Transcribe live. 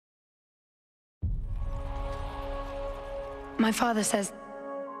My father says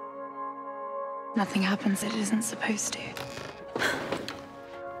nothing happens that it isn't supposed to.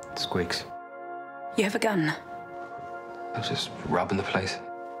 Squeaks. You have a gun? I was just robbing the place.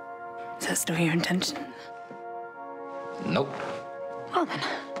 Is that still your intention? Nope. Well then,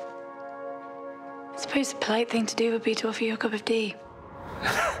 I suppose the polite thing to do would be to offer you a cup of tea.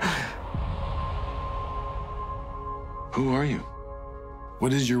 Who are you?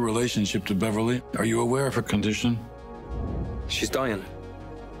 What is your relationship to Beverly? Are you aware of her condition? She's dying.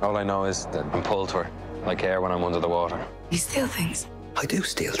 All I know is that I'm pulled to her, like air when I'm under the water. You steal things? I do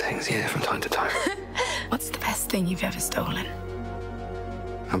steal things, yeah, from time to time. What's the best thing you've ever stolen?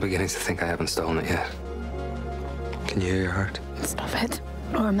 I'm beginning to think I haven't stolen it yet. Can you hear your heart? Stop it,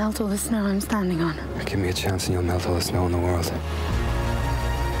 or I'll melt all the snow I'm standing on. Give me a chance and you'll melt all the snow in the world.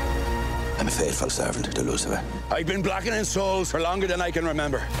 I'm a faithful servant to Lucifer. I've been blackening souls for longer than I can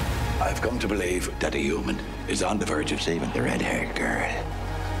remember. I've come to believe that a human is on the verge of saving the red-haired girl.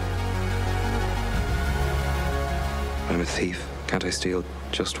 I'm a thief. Can't I steal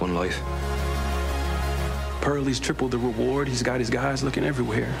just one life? Pearlie's tripled the reward. He's got his guys looking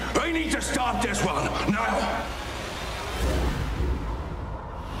everywhere. I need to stop this one, now!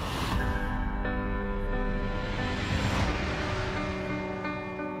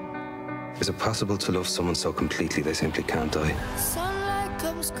 Is it possible to love someone so completely they simply can't die? Sunlight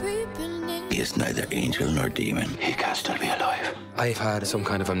comes creeping in. He is neither angel nor demon. He can still be alive. I've had some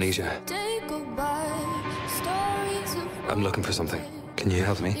kind of amnesia. Day go by, stories of I'm looking for something. Can you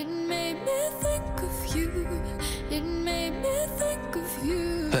help me? It made me think of you. It made me think of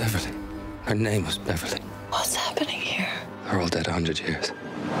you. Beverly. Her name was Beverly. What's happening here? They're all dead 100 years.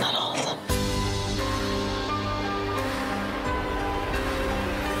 Not all of them.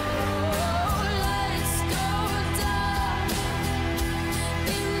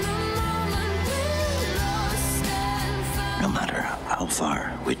 No matter how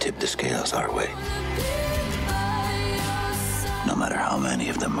far we tip the scales our way, no matter how many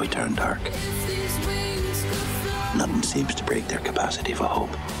of them we turn dark, nothing seems to break their capacity for hope.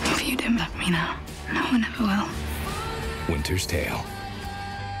 If you don't love me now, no one ever will. Winter's Tale.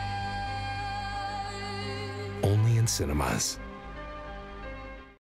 Only in cinemas.